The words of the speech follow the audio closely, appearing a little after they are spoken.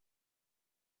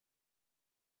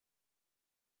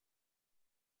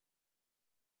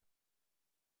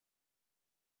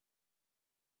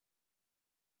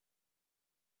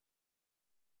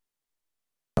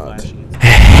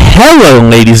Hello,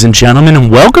 ladies and gentlemen,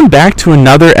 and welcome back to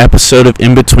another episode of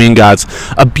In Between Gods,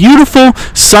 a beautiful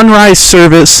sunrise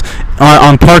service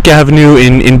on Park Avenue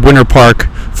in Winter Park,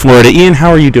 Florida. Ian, how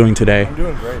are you doing today? I'm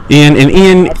doing great.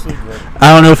 Ian, Absolutely great.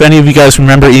 I don't know if any of you guys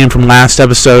remember Ian from last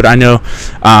episode. I know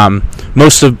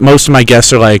most of my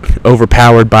guests are like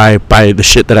overpowered by the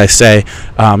shit that I say.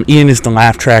 Ian is the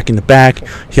laugh track in the back.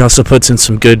 He also puts in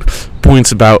some good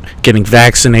points about getting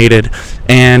vaccinated,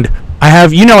 and I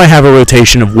have a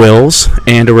rotation of Wills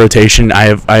and a rotation. I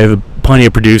have plenty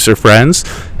of producer friends,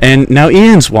 and now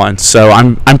Ian's one. So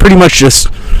I'm pretty much just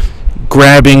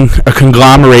grabbing a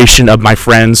conglomeration of my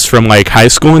friends from like high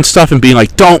school and stuff, and being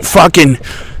like, don't fucking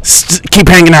keep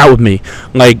hanging out with me,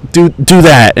 like do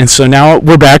that. And so now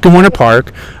we're back in Winter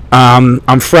Park.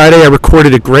 On Friday, I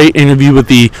recorded a great interview with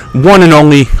the one and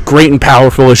only great and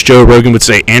powerful, as Joe Rogan would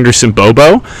say, Anderson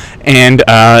Bobo, and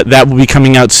that will be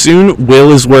coming out soon.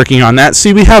 Will is working on that.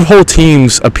 See, we have whole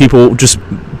teams of people just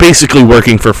basically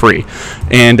working for free,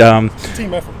 and It's a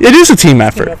team effort. it is a team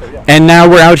effort. Yeah. And now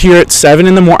we're out here at 7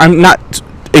 in the morning. I'm not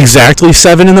exactly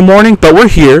 7 in the morning, but we're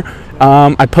here.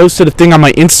 I posted a thing on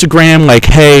my Instagram like,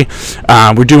 hey,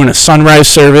 we're doing a sunrise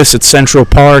service at Central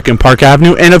Park and Park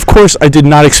Avenue. And, of course, I did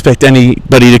not expect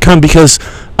anybody to come because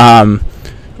while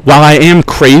I am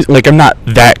crazy, like, I'm not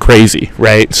that crazy,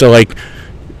 right? So, like,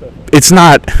 it's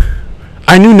not...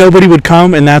 I knew nobody would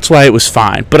come, and that's why it was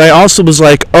fine. But I also was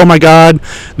like, oh, my God,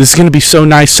 this is going to be so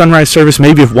nice. Sunrise service,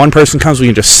 maybe if one person comes, we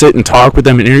can just sit and talk with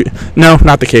them. No,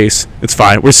 not the case. It's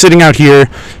fine. We're sitting out here,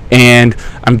 and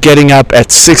I'm getting up at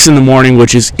 6 in the morning,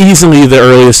 which is easily the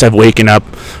earliest I've woken up.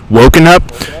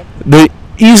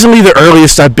 Easily the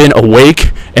earliest I've been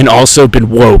awake and also been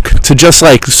woke to just,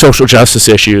 like, social justice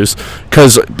issues.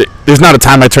 Because there's not a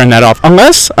time I turn that off.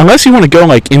 Unless you want to go,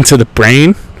 like, into the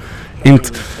brain.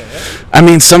 I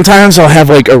mean, sometimes I'll have,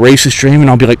 like, a racist dream, and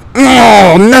I'll be like,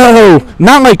 oh, no!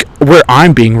 Not, like, where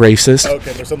I'm being racist.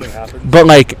 Okay, there's something happened. But,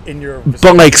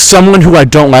 like, someone who I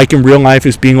don't like in real life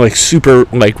is being, like, super,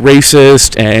 like,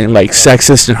 racist and, like,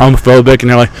 sexist and homophobic, and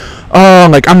they're like, oh,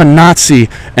 like, I'm a Nazi,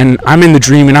 and I'm in the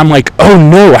dream, and I'm like, oh,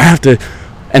 no, I have to...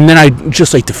 And then I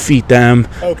just, like, defeat them.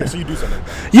 Okay, so you do something.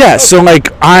 Yeah, so, like,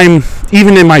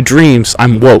 even in my dreams,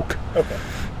 I'm woke. Okay.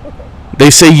 They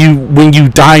say when you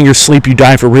die in your sleep, you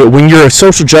die for real. When you're a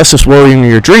social justice warrior in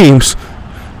your dreams,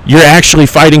 you're actually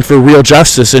fighting for real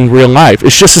justice in real life.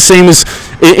 It's just the same as,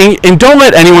 and don't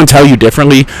let anyone tell you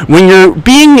differently. When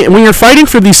you're fighting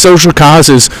for these social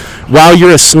causes while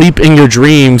you're asleep in your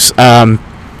dreams,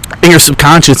 in your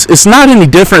subconscious, it's not any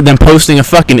different than posting a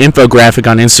fucking infographic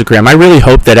on Instagram. I really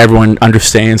hope that everyone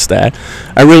understands that.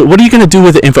 What are you going to do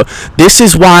with the info? This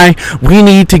is why we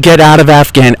need to get out of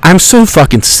Afghanistan. I'm so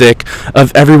fucking sick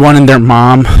of everyone and their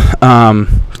mom,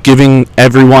 giving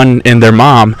everyone and their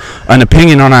mom an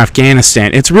opinion on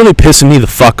Afghanistan. It's really pissing me the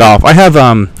fuck off. I have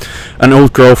an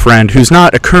old girlfriend who's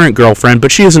not a current girlfriend,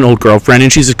 but she is an old girlfriend,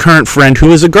 and she's a current friend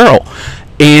who is a girl.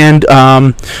 And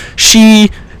she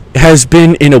has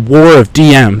been in a war of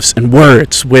DMs and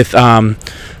words with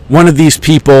one of these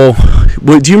people.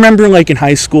 Do you remember, like, in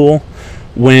high school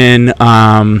when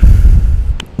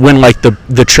like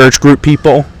the church group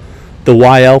people, the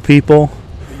YL people?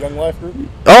 The Young Life group?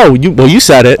 Oh, you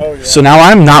said it. Oh, yeah. So now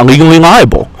I'm not legally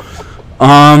liable.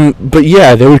 But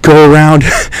yeah, they would go around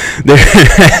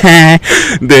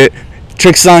the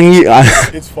tricks on you.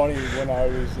 It's funny, when I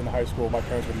was in high school, my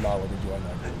parents would not let me join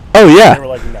that group. Oh, yeah. They were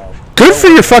like, no. Good for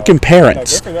your fucking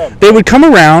parents. No, good for them. They would come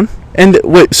around and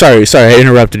wait. Sorry, I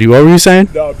interrupted you. What were you saying?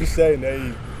 No, I'm just saying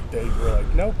they were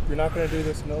like, nope, you're not gonna do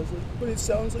this, and I was like, but it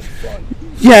sounds like fun.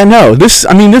 Yeah, no. This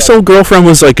old girlfriend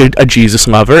was like a Jesus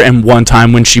lover, and one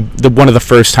time when one of the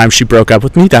first times she broke up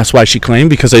with me, that's why she claimed,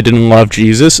 because I didn't love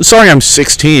Jesus. Sorry, I'm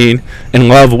 16 and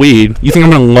love weed. You think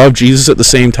I'm gonna love Jesus at the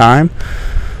same time?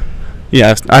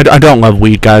 Yeah, I don't love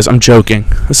weed, guys. I'm joking.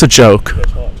 It's a joke.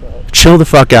 Yeah, Chill the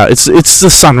fuck out. It's the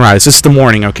sunrise. It's the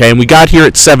morning, okay? And we got here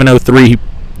at 7:03.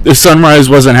 The sunrise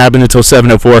wasn't happening until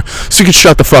 7:04. So you could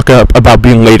shut the fuck up about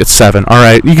being late at 7. All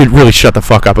right, you could really shut the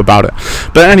fuck up about it.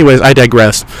 But anyways, I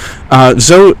digress. Mark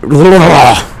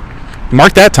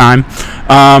that time.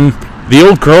 The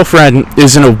old girlfriend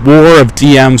is in a war of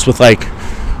DMs with like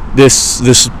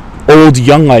this old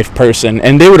Young Life person,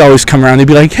 and they would always come around. They'd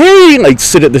be like, hey, like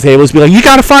sit at the tables, be like, you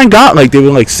gotta find God. Like they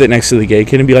would like sit next to the gay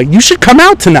kid and be like, you should come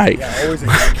out tonight. Yeah, always.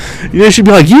 They should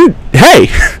be like, hey,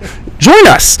 join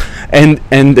us. And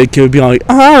the kid would be like,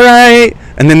 all right.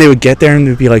 And then they would get there and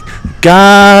they'd be like,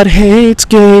 God hates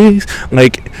gays.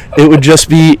 Like it would just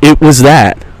be, it was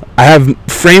that. I have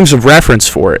frames of reference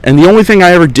for it. And the only thing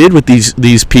I ever did with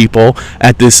these people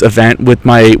at this event with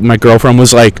my girlfriend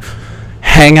was like,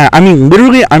 hang out. I mean,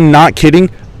 literally, I'm not kidding.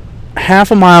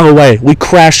 Half a mile away, we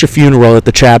crashed a funeral at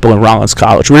the chapel in Rollins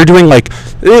College. We were doing like,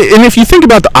 and if you think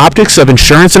about the optics of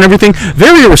insurance and everything,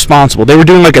 very irresponsible. They were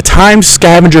doing like a timed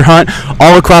scavenger hunt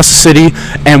all across the city,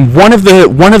 and one of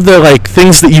the like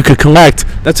things that you could collect.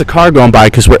 That's a car going by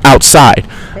because we're outside.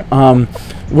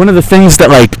 One of the things that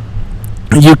like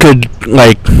you could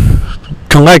like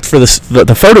collect for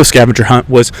the photo scavenger hunt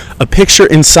was a picture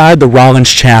inside the Rollins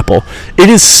Chapel. It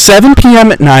is 7 p.m.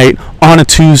 at night on a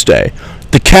Tuesday.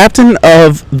 The captain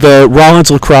of the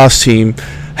Rollins lacrosse team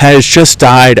has just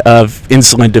died of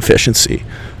insulin deficiency,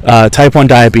 type 1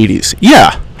 diabetes.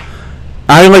 Yeah.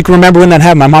 I like remember when that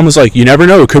happened. My mom was like, "You never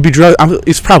know. It could be drugs."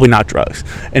 It's probably not drugs,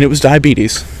 and it was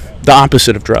diabetes, the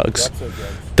opposite of drugs,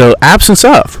 the absence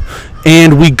of.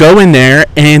 And we go in there,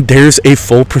 and there's a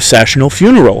full processional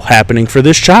funeral happening for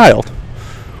this child.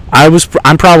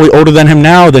 I'm probably older than him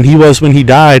now than he was when he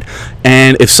died,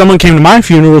 and if someone came to my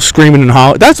funeral screaming and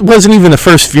hollering, that wasn't even the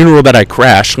first funeral that I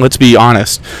crashed. Let's be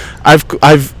honest. I've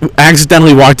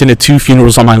accidentally walked into 2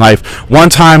 funerals on my life. One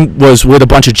time was with a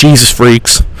bunch of Jesus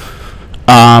freaks.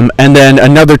 And then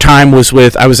another time was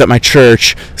I was at my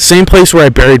church, same place where I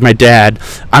buried my dad.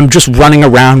 I'm just running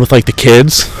around with like the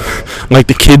kids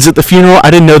at the funeral. I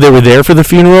didn't know they were there for the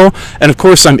funeral. And of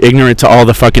course I'm ignorant to all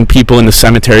the fucking people in the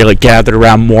cemetery like gathered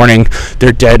around mourning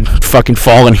their dead fucking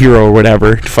fallen hero or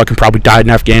whatever. Fucking probably died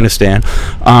in Afghanistan.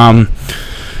 No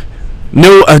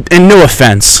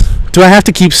offense. Do I have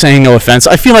to keep saying no offense?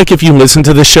 I feel like if you listen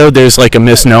to the show, there's like a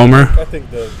misnomer. I think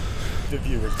the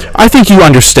viewers. I think you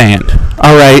understand,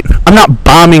 all right? I'm not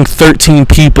bombing 13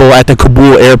 people at the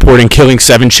Kabul airport and killing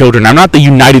 7 children. I'm not the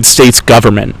United States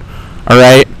government, all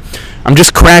right? I'm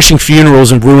just crashing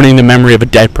funerals and ruining the memory of a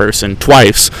dead person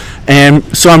twice. And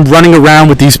so I'm running around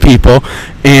with these people,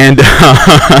 and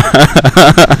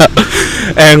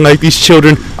and like these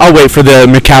children. I'll wait for the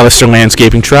McAllister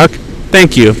landscaping truck.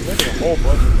 Thank you.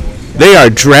 They are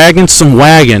dragging some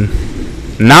wagon,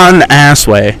 not in the ass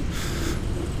way.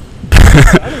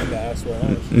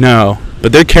 No,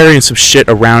 but they're carrying some shit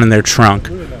around in their trunk.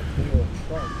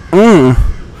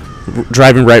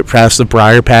 Driving right past the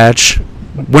Briar Patch,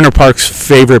 Winter Park's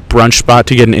favorite brunch spot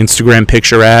to get an Instagram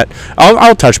picture at.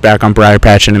 I'll touch back on Briar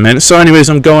Patch in a minute. So anyways,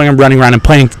 I'm running around and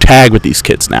playing tag with these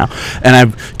kids now. And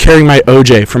I'm carrying my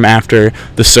OJ from after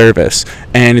the service.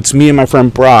 And it's me and my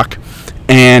friend Brock.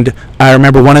 And I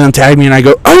remember one of them tagged me and I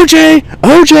go,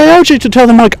 OJ, to tell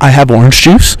them like, I have orange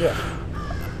juice. Yeah.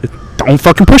 Don't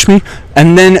fucking push me.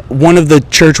 And then one of the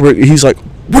church where he's like,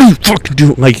 what are you fucking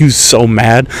doing? Like, he was so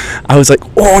mad. I was like,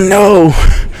 oh no.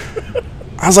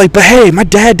 I was like, but hey, my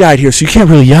dad died here, so you can't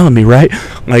really yell at me, right?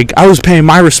 Like, I was paying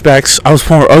my respects. I was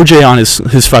pouring OJ on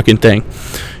his fucking thing,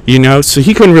 you know? So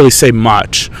he couldn't really say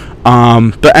much.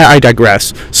 But I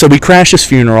digress. So we crashed his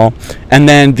funeral, and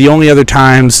then the only other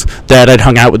times that I'd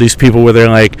hung out with these people where they're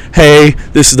like, hey,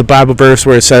 this is the Bible verse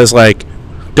where it says, like,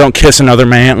 don't kiss another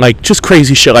man, like, just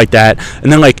crazy shit like that.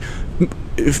 And then, like,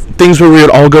 things where we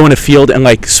would all go in a field and,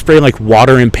 like, spray, like,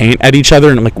 water and paint at each other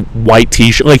and, like, white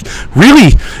t-shirt. Like,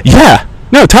 really? Yeah.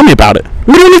 No, tell me about it.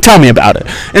 Literally tell me about it.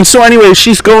 And so, anyway,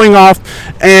 she's going off,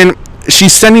 and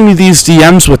she's sending me these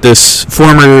DMs with this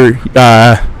former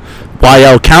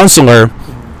YL counselor.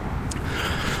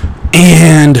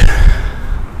 And,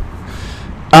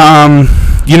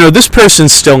 you know, this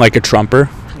person's still, like, a Trumper.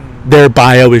 Their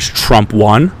bio is Trump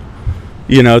 1.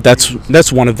 You know, that's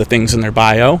one of the things in their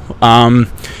bio.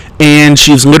 And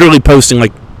she's literally posting,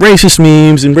 like, racist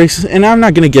memes and I'm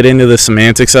not going to get into the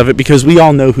semantics of it because we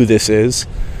all know who this is.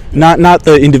 Not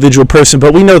the individual person,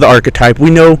 but we know the archetype.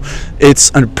 We know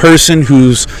it's a person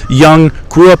who's young,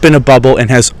 grew up in a bubble,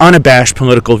 and has unabashed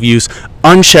political views,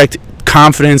 unchecked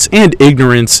confidence and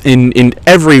ignorance in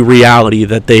every reality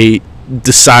that they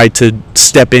decide to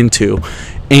step into.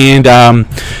 And,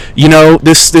 you know,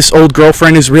 this old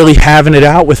girlfriend is really having it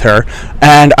out with her.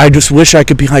 And I just wish I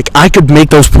could be like, I could make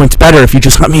those points better if you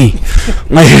just let me.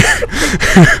 Like,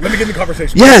 let me get in the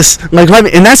conversation. Yes. Like, let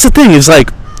me. And that's the thing is,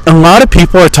 like, a lot of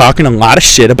people are talking a lot of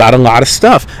shit about a lot of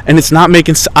stuff. And it's not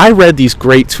making I read these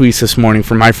great tweets this morning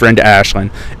from my friend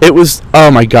Ashlyn. It was,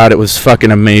 oh, my God, it was fucking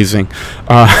amazing.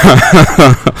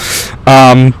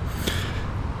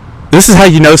 This is how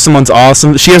you know someone's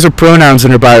awesome. She has her pronouns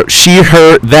in her bio. She,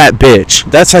 her, that bitch.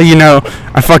 That's how you know.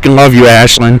 I fucking love you,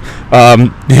 Ashlyn.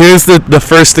 Here's the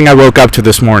first thing I woke up to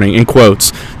this morning, in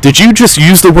quotes. Did you just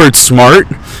use the word smart?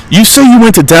 You say you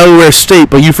went to Delaware State,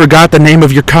 but you forgot the name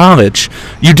of your college.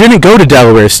 You didn't go to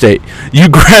Delaware State. You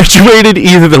graduated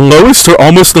either the lowest or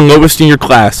almost the lowest in your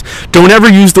class. Don't ever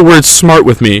use the word smart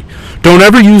with me. Don't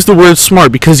ever use the word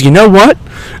smart, because you know what?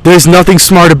 There's nothing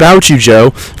smart about you,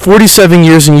 Joe. 47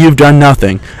 years and you've done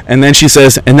nothing. And then she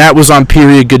says, and that was on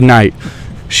period good night.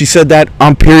 She said that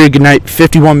on period good night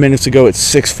 51 minutes ago at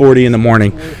 6:40 in the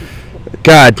morning.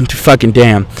 God fucking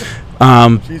damn.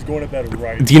 She's going to bed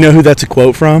right. Do you know who that's a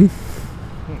quote from?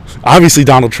 Obviously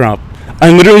Donald Trump. I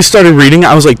literally started reading.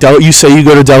 I was like, you say you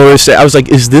go to Delaware State. I was like,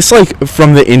 is this like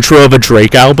from the intro of a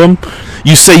Drake album?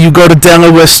 You say you go to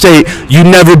Delaware State. You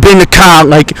never been to college.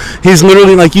 Like, he's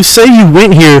literally like, you say you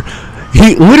went here.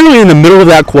 He literally, in the middle of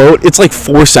that quote, it's like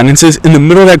 4 sentences. In the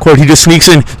middle of that quote, he just sneaks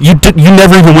in, you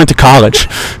never even went to college.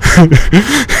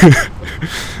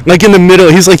 Like, in the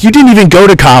middle, he's like, you didn't even go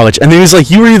to college. And then he's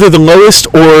like, you were either the lowest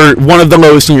or one of the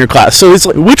lowest in your class. So it's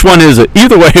like, which one is it?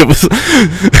 Either way, it was.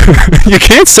 You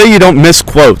can't say you don't miss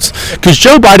quotes, because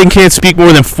Joe Biden can't speak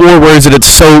more than 4 words, and it's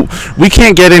so, we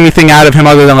can't get anything out of him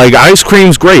other than like, ice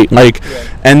cream's great. Like,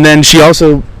 and then she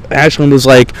also, Ashlyn was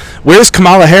like, where's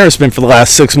Kamala Harris been for the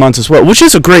last 6 months as well? Which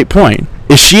is a great point.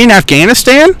 Is she in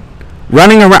Afghanistan?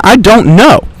 Running around? I don't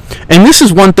know. And this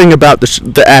is one thing about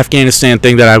the Afghanistan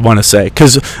thing that I want to say,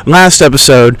 because last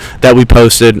episode that we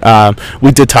posted,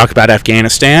 we did talk about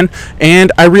Afghanistan,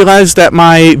 and I realized that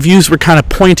my views were kind of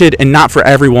pointed and not for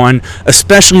everyone,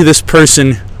 especially this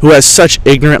person who has such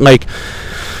ignorant, like,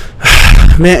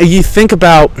 man, you think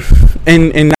about,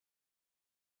 and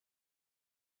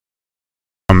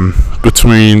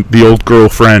between the old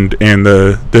girlfriend and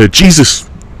the Jesus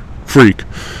freak.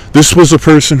 This was a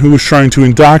person who was trying to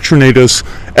indoctrinate us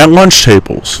at lunch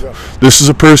tables. Yeah. This is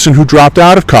a person who dropped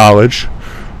out of college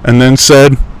and then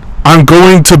said, I'm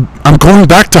going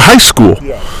back to high school.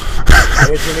 Yeah.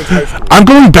 I'm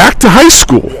going back to high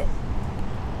school. Yeah.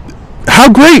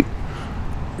 How great.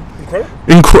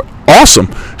 Incredible. Awesome.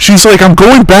 She's like, I'm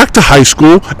going back to high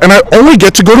school and I only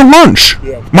get to go to lunch.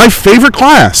 Yeah. My favorite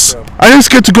class. Yeah. I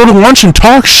just get to go to lunch and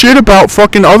talk shit about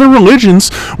fucking other religions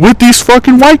with these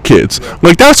fucking white kids. Yeah.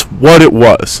 Like, that's what it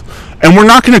was. And we're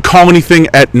not going to call anything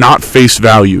at not face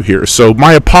value here. So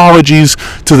my apologies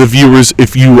to the viewers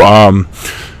if you that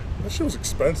shit was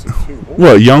expensive too.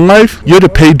 What, Young Life? You had to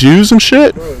pay dues and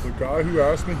shit? Bro, the guy who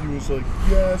asked me, he was like,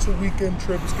 yeah, it's a weekend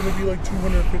trip. It's going to be like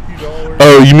 $250.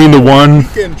 Oh, you mean the one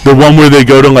where they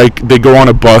go on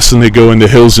a bus and they go in the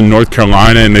hills in North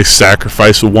Carolina and they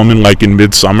sacrifice a woman like in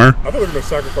Midsummer? I thought they were going to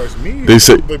sacrifice me. They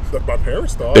said, my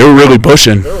parents thought. They were really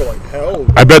pushing. They were like, hell.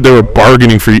 I bet they were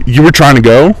bargaining for you. You were trying to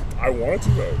go? I wanted to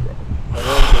go, bro. I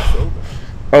wanted to go so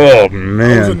bad. Oh,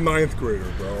 man. I was a 9th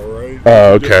grader, bro, right?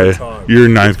 Oh, okay. You're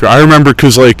 9th grade. I remember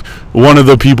because, like, one of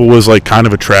the people was, like, kind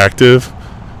of attractive,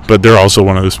 but they're also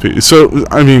one of those people. So,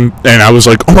 I mean, and I was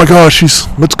like, oh my gosh,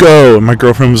 let's go. And my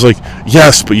girlfriend was like,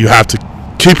 yes, but you have to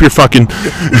keep your fucking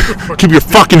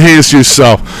hands to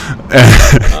yourself.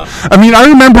 I mean, I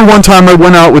remember one time I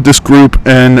went out with this group,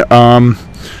 and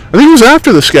I think it was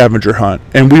after the scavenger hunt,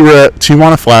 and we were at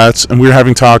Tijuana Flats, and we were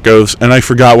having tacos, and I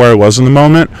forgot where I was in the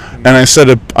moment, and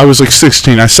I was like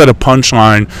 16, I said a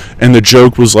punchline, and the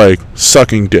joke was like,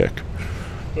 sucking dick.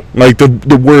 Like,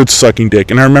 the word sucking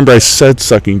dick, and I remember I said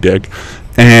sucking dick,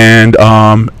 and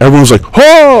everyone was like,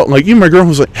 oh, like, even my girlfriend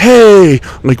was like, hey,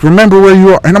 like, remember where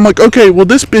you are, and I'm like, okay, well,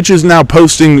 this bitch is now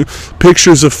posting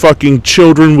pictures of fucking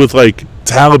children with, like,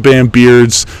 Taliban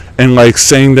beards, and, like,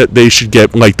 saying that they should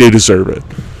get, like, they deserve it.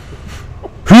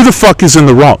 Who the fuck is in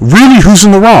the wrong? Really, who's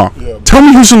in the wrong? Yeah. Tell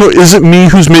me who's in the... Is it me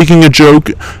who's making a joke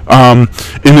in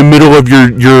the middle of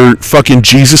your fucking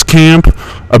Jesus camp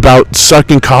about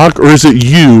sucking cock? Or is it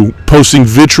you posting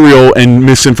vitriol and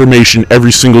misinformation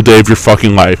every single day of your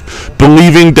fucking life?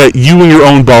 Believing that you in your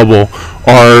own bubble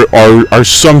are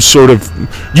some sort of...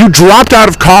 You dropped out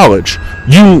of college.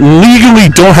 You legally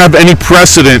don't have any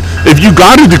precedent. If you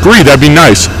got a degree, that'd be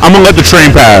nice. I'm going to let the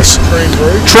train pass.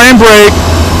 Train break.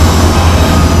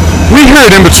 We here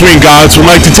at In Between Gods would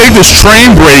like to take this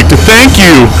train break to thank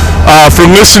you for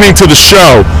listening to the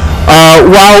show.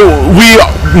 While we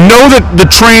know that the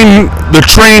train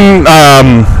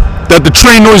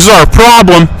noises are a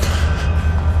problem,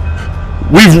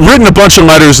 we've written a bunch of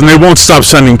letters and they won't stop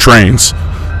sending trains.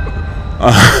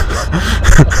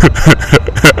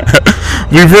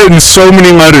 We've written so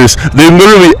many letters. They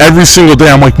literally every single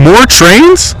day. I'm like, more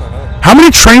trains? How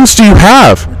many trains do you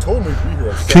have? We told them we'd be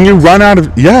here. Can you run out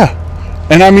of... Yeah.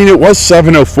 And I mean, it was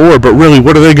 7:04, but really,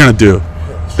 what are they going to do?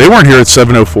 They weren't here at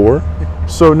 7:04.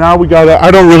 So now we got I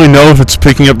don't really know if it's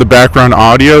picking up the background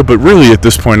audio, but really at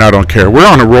this point I don't care. We're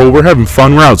on a roll. We're having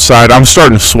fun. We're outside. I'm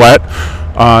starting to sweat.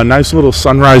 Nice little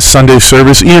sunrise Sunday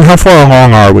service. Ian, how far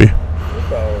along are we?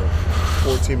 About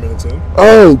 14 minutes in.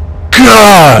 Oh,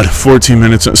 God. 14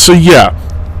 minutes in. So, yeah.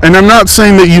 And I'm not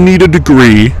saying that you need a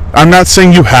degree. I'm not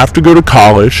saying you have to go to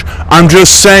college. I'm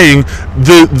just saying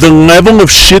the level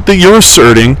of shit that you're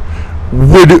asserting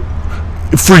would...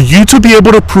 For you to be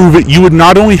able to prove it, you would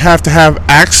not only have to have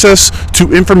access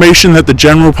to information that the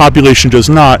general population does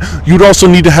not, you'd also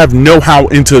need to have know-how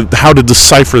into how to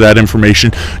decipher that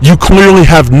information. You clearly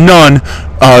have none.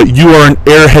 You are an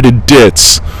airheaded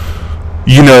ditz,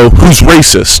 who's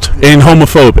racist and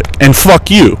homophobic, and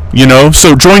fuck you,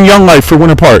 So join Young Life for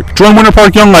Winter Park. Join Winter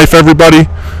Park Young Life, everybody.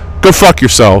 Go fuck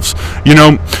yourselves,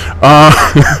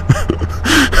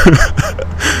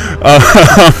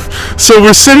 So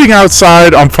we're sitting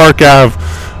outside on Park Ave,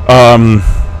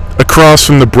 across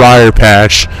from the Briar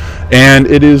Patch, and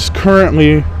it is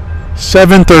currently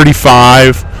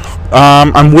 7:35.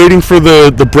 I'm waiting for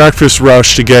the breakfast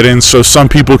rush to get in so some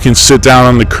people can sit down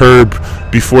on the curb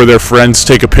before their friends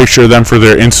take a picture of them for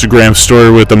their Instagram story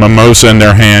with a mimosa in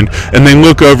their hand, and they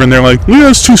look over and they're like, look at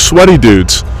those two sweaty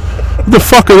dudes. What the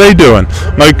fuck are they doing?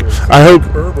 Like,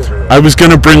 I was going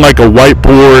to bring like a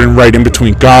whiteboard and write in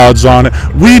between gods on it.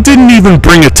 We didn't even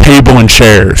bring a table and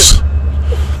chairs.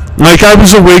 Like, I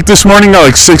was awake this morning at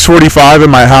like 6:45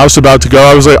 in my house about to go.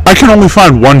 I was like, I can only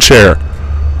find one chair.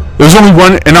 There's only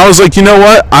one, and I was like, you know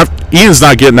what? Ian's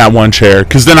not getting that one chair,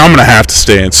 because then I'm going to have to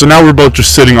stay in. So now we're both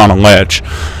just sitting on a ledge.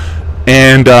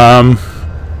 And, I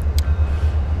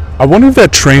wonder if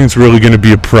that train's really going to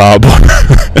be a problem.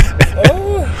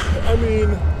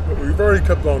 We've already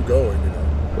kept on going,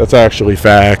 That's actually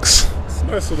facts. It's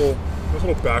nice little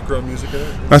background music in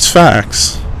it. That's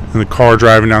facts. In the car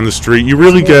driving down the street, you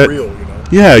really get real,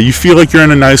 Yeah, you feel like you're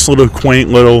in a nice little quaint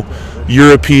little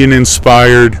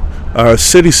European-inspired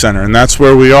city center, and that's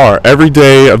where we are. Every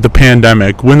day of the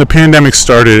pandemic, when the pandemic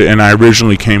started and I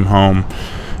originally came home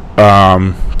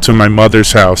to my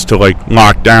mother's house to like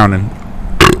lock down and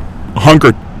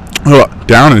hunker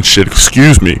down and shit,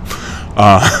 excuse me,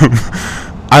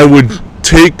 I would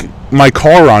take my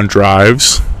car on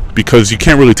drives because you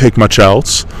can't really take much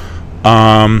else,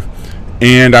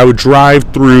 and I would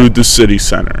drive through the city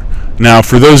center. Now,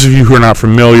 for those of you who are not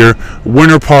familiar,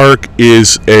 Winter Park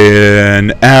is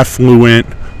an affluent,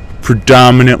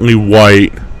 predominantly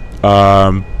white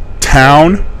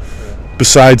town,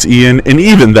 besides Ian, and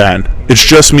even then, it's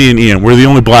just me and Ian. We're the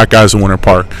only black guys in Winter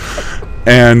Park.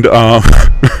 And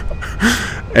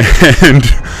and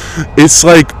it's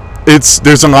like,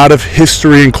 there's a lot of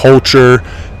history and culture,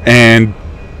 and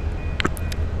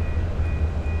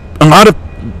a lot of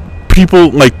people,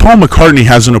 like Paul McCartney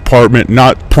has an apartment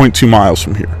not 0.2 miles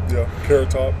from here. Yeah, Carrot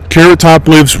Top. Carrot Top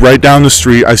lives right down the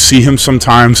street. I see him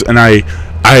sometimes, and I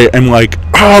am like,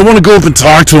 I want to go up and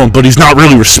talk to him, but he's not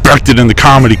really respected in the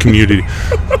comedy community.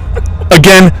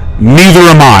 Again, neither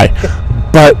am I.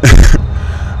 But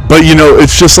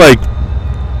it's just like,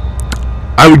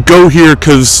 I would go here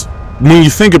because when you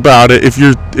think about it, if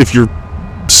you're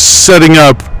setting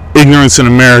up ignorance in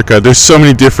America, there's so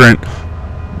many different,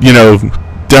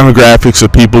 demographics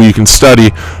of people you can study,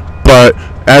 but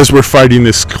as we're fighting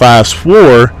this class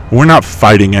war, we're not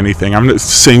fighting anything. I'm not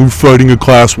saying we're fighting a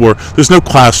class war. There's no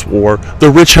class war. The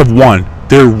rich have won.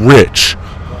 They're rich.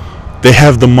 They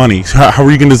have the money. How are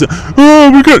you going to say,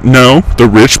 we're good? No, the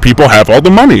rich people have all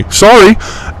the money. Sorry.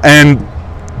 And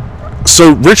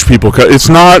so rich people, it's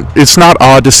not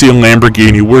odd to see a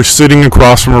Lamborghini. We're sitting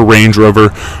across from a Range Rover,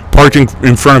 parking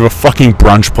in front of a fucking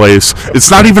brunch place. It's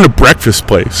not even a breakfast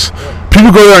place.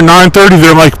 People go there at 9:30.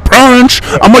 They're like, brunch.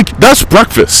 I'm like, that's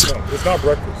breakfast. No, it's not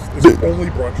breakfast. It's only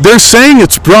brunch. They're saying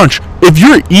it's brunch. If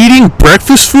you're eating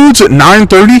breakfast foods at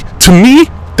 9:30, to me,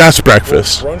 that's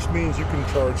breakfast. Well, brunch means you can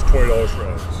charge $20 for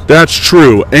eggs. That's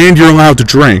true, and you're allowed to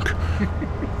drink.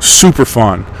 Super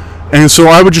fun. And so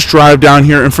I would just drive down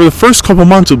here, and for the first couple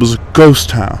months, it was a ghost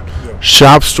town. Yeah.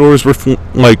 Shop stores were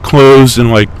closed, and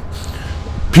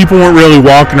people weren't really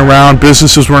walking around.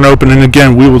 Businesses weren't open. And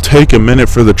again, we will take a minute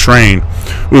for the train.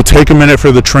 We'll take a minute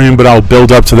for the train, but I'll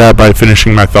build up to that by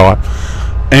finishing my thought.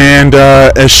 And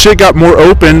as shit got more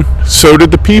open, so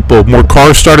did the people. More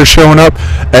cars started showing up,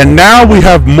 and now we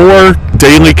have more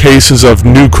daily cases of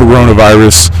new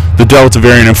coronavirus, the Delta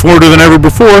variant in Florida, than ever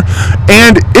before,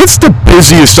 and it's the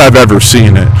busiest I've ever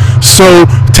seen it. So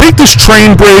take this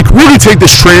train break, really take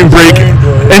this train break,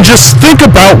 and just think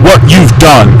about what you've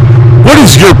done. What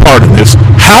is your part in this?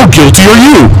 How guilty are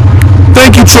you?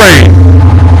 Thank you, train.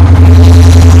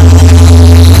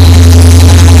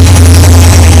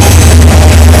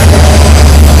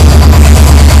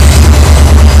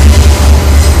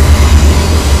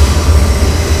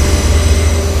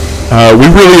 We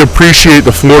really appreciate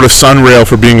the Florida Sunrail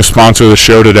for being a sponsor of the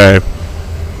show today.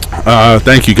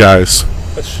 Thank you guys.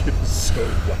 That shit is so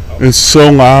loud. It's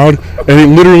so loud, and it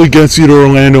literally gets you to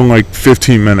Orlando in like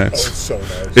 15 minutes. Oh, it's so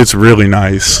nice. It's really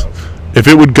nice. If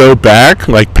it would go back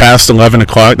like past 11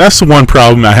 o'clock, that's the one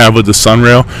problem I have with the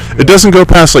Sunrail. It doesn't go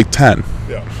past like 10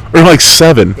 or like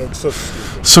 7. That's so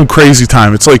stupid. Some crazy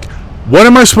time. It's like, what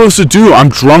am I supposed to do? I'm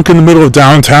drunk in the middle of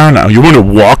downtown now. You want to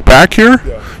walk back here?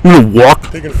 Yeah. You want to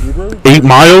walk Take an Uber? 8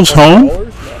 miles home?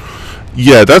 $100?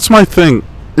 Yeah, that's my thing.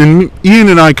 And Ian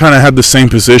and I kind of had the same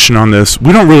position on this.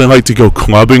 We don't really like to go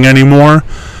clubbing anymore.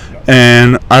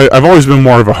 And I've always been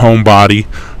more of a homebody.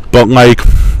 But, like,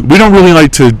 we don't really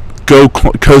like to go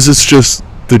because it's just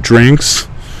the drinks.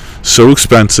 So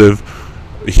expensive.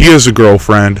 He has a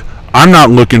girlfriend. I'm not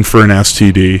looking for an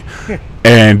STD.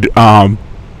 And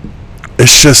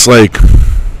it's just like,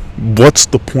 what's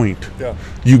the point? Yeah.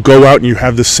 You go out and you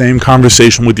have the same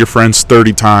conversation with your friends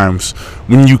 30 times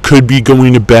when you could be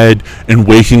going to bed and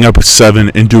waking up at 7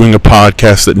 and doing a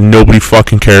podcast that nobody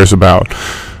fucking cares about.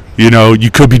 You know, you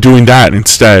could be doing that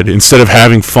instead of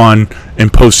having fun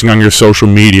and posting on your social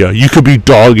media. You could be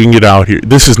dogging it out here.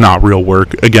 This is not real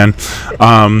work, again.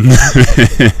 But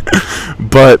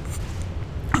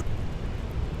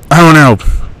I don't know.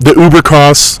 The Uber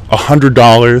costs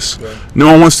 $100. Yeah.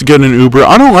 No one wants to get an Uber.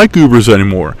 I don't like Ubers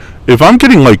anymore. If I'm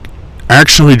getting like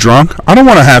actually drunk, I don't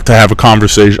want to have a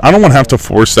conversation. I don't want to have to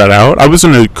force that out. I was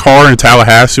in a car in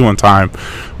Tallahassee one time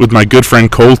with my good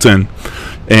friend Colton,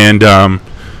 and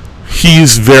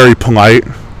he's very polite.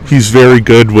 He's very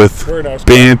good with Nice,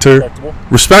 banter,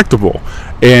 respectable.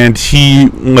 And he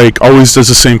like always does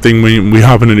the same thing when we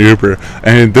hop in an Uber.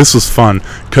 And this was fun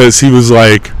because he was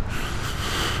like,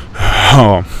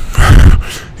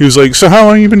 he was like, so how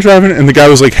long you been driving? And the guy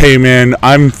was like, hey man,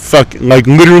 I'm fucking, like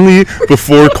literally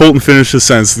before Colton finished his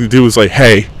sentence, the dude was like,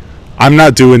 hey, I'm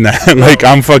not doing that. Like,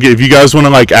 I'm fucking, if you guys want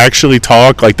to like actually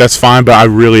talk, like that's fine, but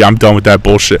I'm done with that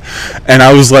bullshit. And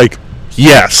I was like,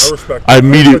 yes. I respect I that.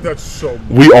 immediately, I respect that so much.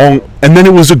 we all, and then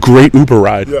it was a great Uber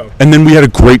ride. Yeah. And then we had a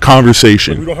great We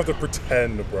conversation. don't have to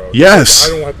pretend, bro. Yes.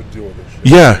 I don't have to deal with this shit.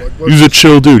 Yeah. Like, He was a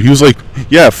chill dude. He was like,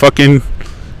 yeah, fucking,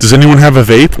 does anyone have a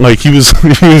vape? Like, he was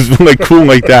like cool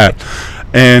like that.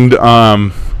 And,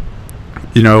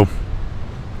 you know,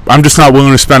 I'm just not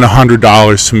willing to spend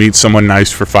 $100 to meet someone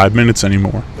nice for 5 minutes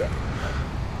anymore. Yeah.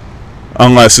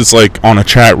 Unless it's like on a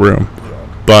chat room.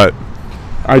 Yeah. But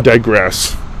I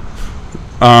digress.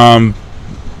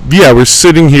 Yeah, we're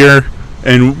sitting here,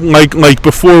 and like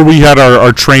before we had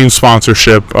our train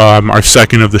sponsorship, our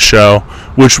second of the show,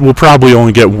 which will probably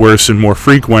only get worse and more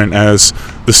frequent as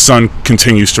the sun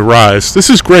continues to rise. This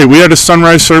is great. We had a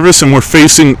sunrise service, and we're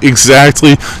facing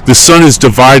exactly, the sun is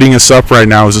dividing us up right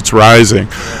now as it's rising.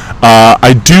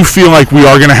 I do feel like we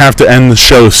are going to have to end the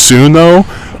show soon, though,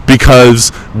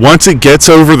 because once it gets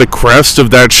over the crest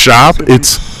of that shop,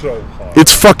 it's so hot.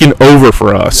 it's fucking over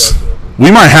for us.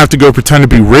 We might have to go pretend to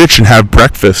be rich and have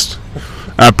breakfast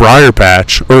at Briar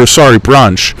Patch, or sorry,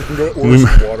 brunch. You can go order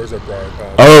some waters at Briar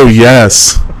Patch. Oh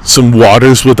yes, some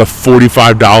waters with a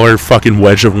 $45 fucking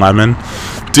wedge of lemon.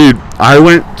 Dude, I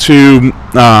went to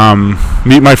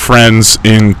meet my friends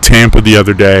in Tampa the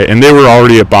other day, and they were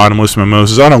already at Bottomless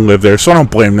Mimosas. I don't live there, so I don't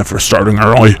blame them for starting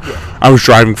early. I was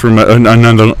driving from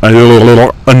another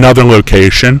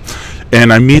location,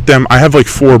 and I meet them. I have like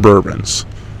 4 bourbons,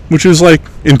 which is like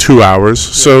in 2 hours.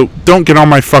 So don't get on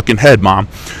my fucking head, Mom.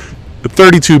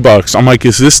 $32. I'm like,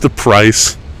 is this the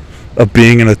price of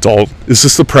being an adult? Is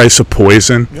this the price of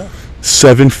poison? Yeah.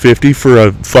 $7.50 for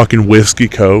a fucking whiskey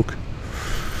Coke.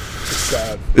 It's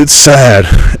sad. It's sad,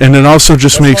 and it also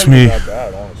just That's makes not me. even that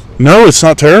bad, honestly. No, it's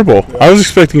not terrible. Yeah. I was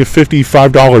expecting a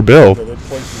 $55 bill, Yeah, that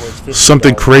place where it's $50.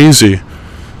 something crazy.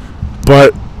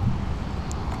 But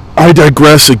I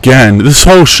digress again. This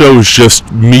whole show is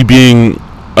just me being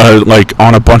like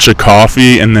on a bunch of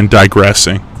coffee and then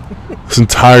digressing. This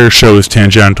entire show is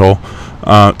tangential.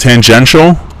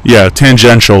 Tangential? Yeah,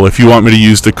 tangential, if you want me to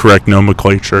use the correct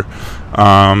nomenclature.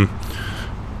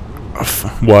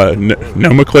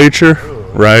 Nomenclature?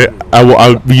 Right?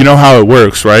 You know how it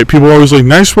works, right? People are always like,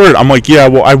 nice word. I'm like, yeah,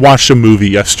 well, I watched a movie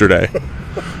yesterday.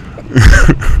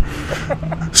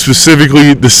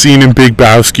 Specifically, the scene in Big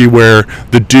Bowski where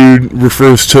the dude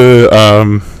refers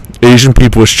to Asian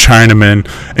people as Chinamen,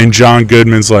 and John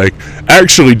Goodman's like,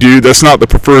 actually, dude, that's not the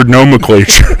preferred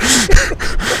nomenclature.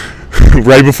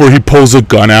 Right before he pulls a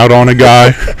gun out on a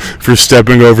guy for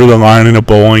stepping over the line in a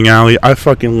bowling alley. I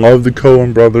fucking love the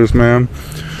Coen brothers, man.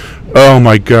 Oh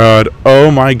my god.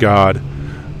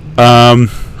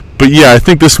 But yeah, I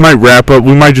think this might wrap up.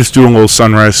 We might just do a little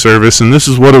sunrise service, and this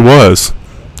is what it was.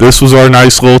 this was our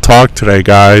nice little talk today,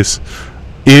 guys.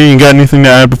 Ian, you got anything to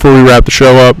add before we wrap the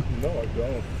show up? No, I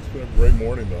don't. It's been a great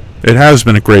morning, though. It has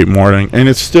been a great morning, and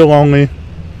it's still only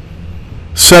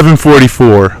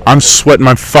 7:44. I'm sweating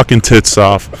my fucking tits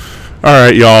off. All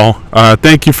right, y'all.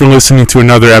 Thank you for listening to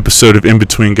another episode of In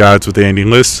Between Gods with Andy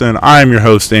Liston. I am your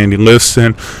host, Andy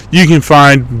Liston. You can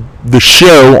find the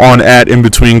show on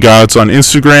 @InBetweenGods on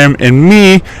Instagram, and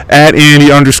me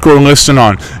 @Andy_Liston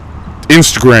on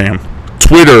Instagram,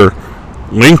 Twitter,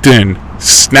 LinkedIn,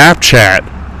 Snapchat.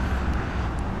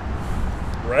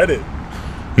 Reddit.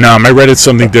 No, my Reddit's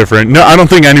something different. No, I don't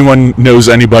think anyone knows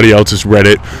anybody else's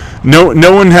Reddit.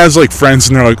 No one has like friends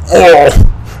and they're like, oh,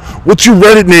 what's your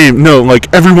Reddit name? No,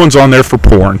 like everyone's on there for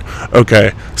porn.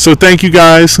 Okay, so thank you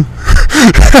guys. Chill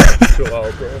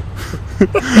out, bro.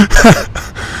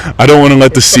 I don't want to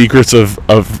let the secrets of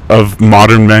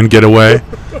modern men get away.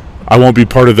 I won't be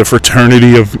part of the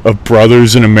fraternity of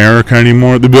brothers in America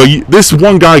anymore. They'll be like, this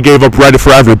one guy gave up Reddit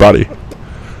for everybody.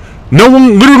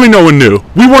 Literally no one knew.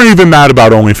 We weren't even mad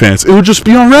about OnlyFans. It would just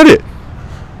be on Reddit.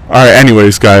 Alright,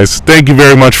 anyways, guys, thank you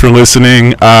very much for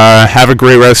listening. Have a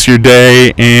great rest of your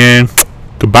day, and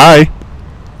goodbye.